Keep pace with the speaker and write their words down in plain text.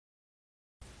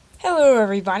Hello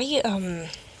everybody, I'm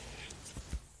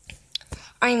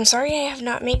sorry I have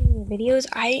not made any videos.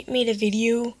 I made a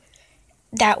video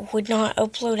that would not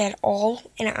upload at all,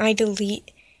 and I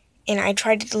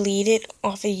tried to delete it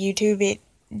off of YouTube. It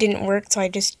didn't work, so I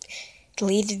just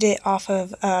deleted it off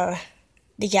of, the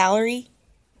gallery,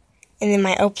 and then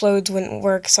my uploads wouldn't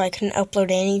work, so I couldn't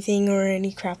upload anything or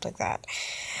any crap like that.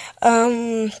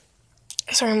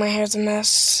 Sorry, my hair's a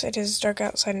mess. It is dark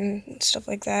outside and stuff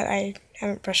like that. I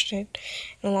haven't brushed it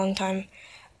in a long time.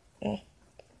 Well,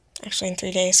 actually in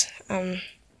 3 days.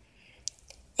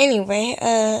 Anyway,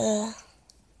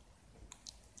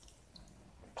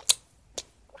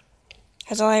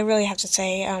 that's all I really have to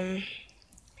say.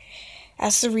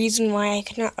 That's the reason why I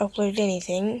could not upload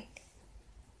anything.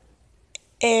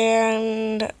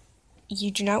 And you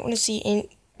do not want to see in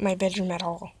my bedroom at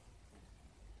all.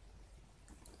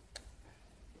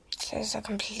 It's a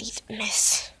complete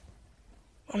mess.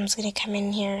 Mom's gonna come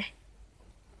in here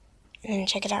and then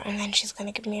check it out, and then she's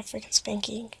gonna give me a freaking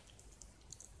spanking.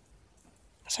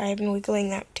 Sorry, I've been wiggling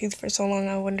that tooth for so long,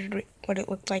 I wondered what it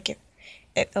looked like. It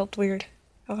felt weird.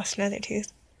 I lost another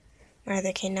tooth. My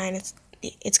other canine,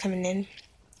 it's coming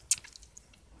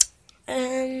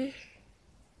in.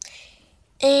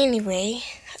 Anyway,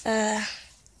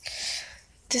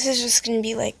 this is just gonna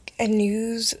be like a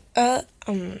news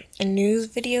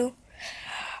video.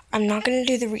 I'm not gonna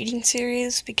do the reading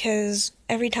series because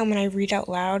every time when I read out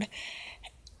loud,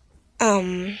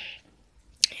 I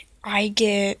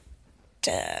get,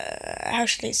 how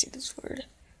should I say this word?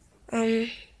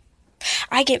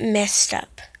 I get messed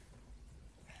up.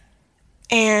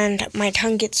 And my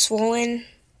tongue gets swollen,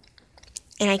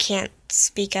 and I can't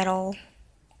speak at all.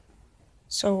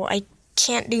 So I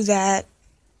can't do that,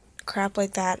 crap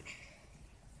like that.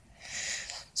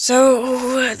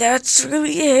 So that's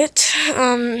really it.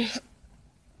 So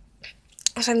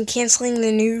I'm canceling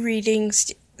the new reading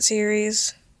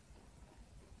series.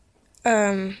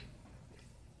 I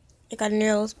got a new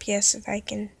LPS if I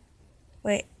can.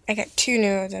 Wait, I got 2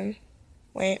 new of them.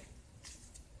 Wait.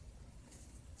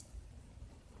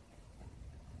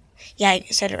 Yeah, I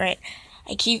said it right.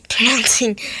 I keep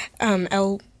pronouncing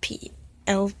LPSs,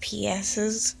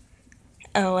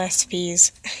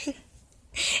 OSPs.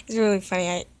 It's really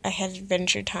funny. I had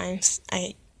Adventure Times.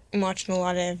 I'm watching a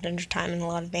lot of Adventure Time and a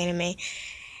lot of anime,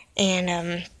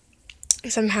 and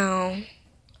somehow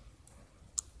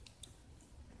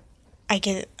I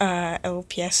get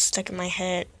LPS stuck in my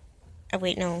head. Oh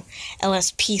wait, no,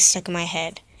 LSP stuck in my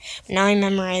head. But now I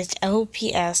memorized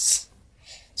LPS,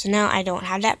 so now I don't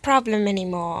have that problem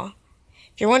anymore.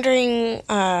 If you're wondering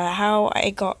how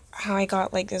I got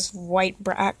like this white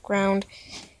background,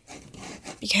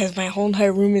 because my whole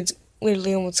entire room is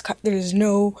literally almost cut. There's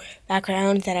no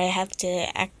background that I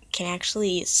can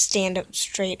actually stand up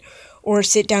straight or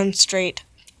sit down straight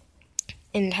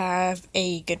and have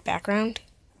a good background.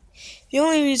 The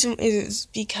only reason is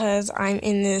because I'm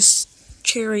in this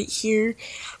chair right here.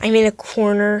 I'm in a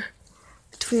corner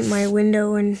between my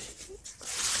window and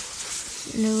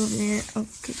over there. Oh,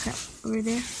 good crap, over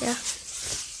there. Yeah,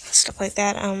 stuff like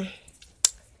that.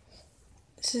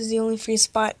 This is the only free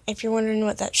spot. If you're wondering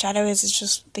what that shadow is, it's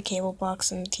just the cable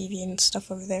box and the TV and stuff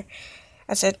over there.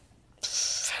 That's it.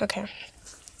 Okay.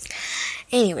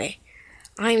 Anyway,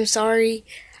 I'm sorry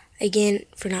again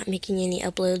for not making any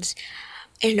uploads,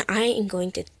 and I am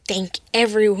going to thank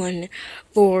everyone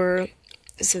for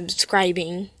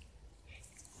subscribing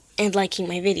and liking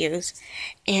my videos.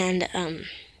 And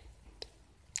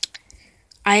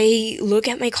I look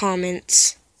at my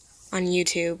comments on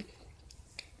YouTube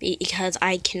because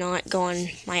I couldn't go on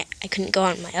my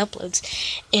uploads,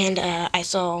 and I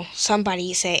saw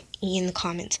somebody say in the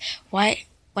comments, why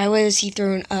was he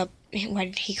throwing up? Why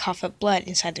did he cough up blood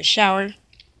inside the shower?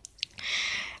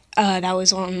 That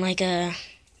was on like a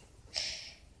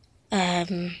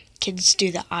kids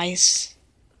do the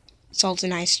salt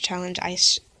and ice challenge, I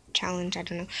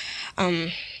don't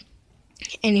know.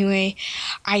 Anyway,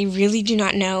 I really do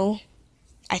not know.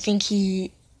 I think he's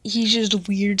just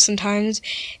weird sometimes.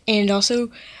 And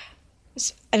also,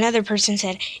 another person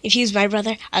said, if he was my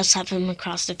brother, I'd slap him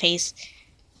across the face.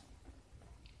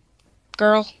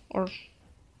 Girl or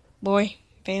boy,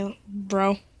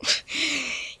 bro.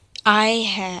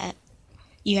 You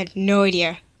had no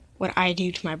idea what I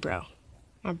do to my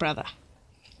brother.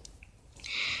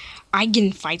 I get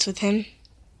in fights with him.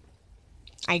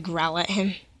 I growl at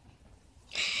him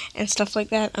and stuff like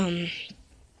that.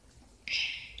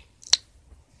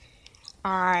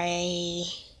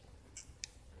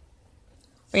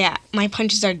 Yeah, my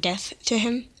punches are death to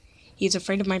him. He's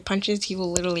afraid of my punches. He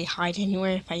will literally hide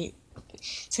anywhere if I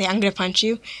say I'm gonna punch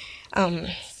you.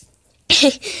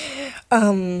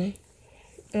 and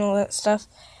all that stuff.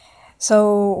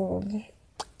 So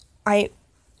I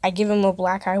give him a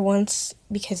black eye once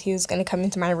because he was gonna come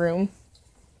into my room.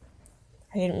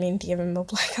 I didn't mean to give him a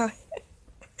black eye.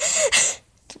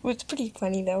 It was pretty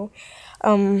funny though.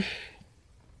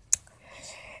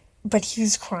 But he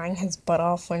was crying his butt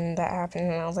off when that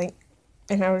happened,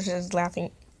 and I was just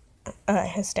laughing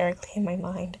hysterically in my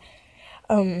mind,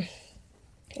 and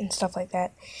stuff like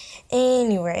that.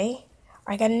 Anyway,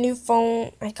 I got a new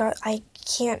phone. I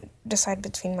can't decide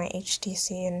between my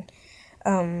HTC and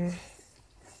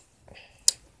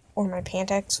or my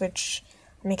Pantex, which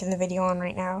I'm making the video on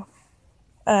right now.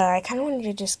 I kind of wanted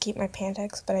to just keep my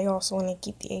Pantex, but I also want to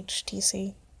keep the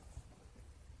HTC.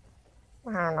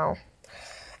 I don't know.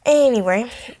 Anyway,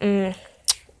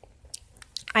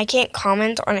 I can't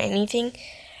comment on anything.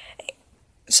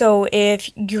 So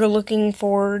if you're looking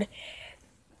forward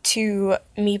to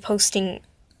me posting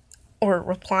or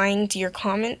replying to your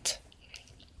comment,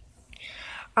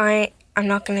 I'm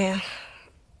not gonna.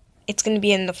 It's gonna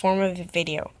be in the form of a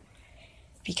video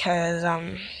because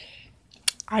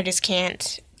I just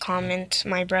can't comment.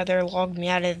 My brother logged me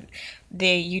out of the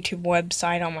YouTube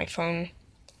website on my phone.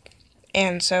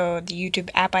 And so the YouTube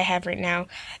app I have right now,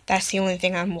 that's the only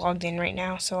thing I'm logged in right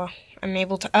now. So I'm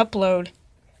able to upload,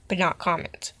 but not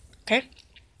comment. Okay?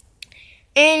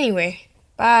 Anyway,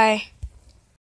 bye.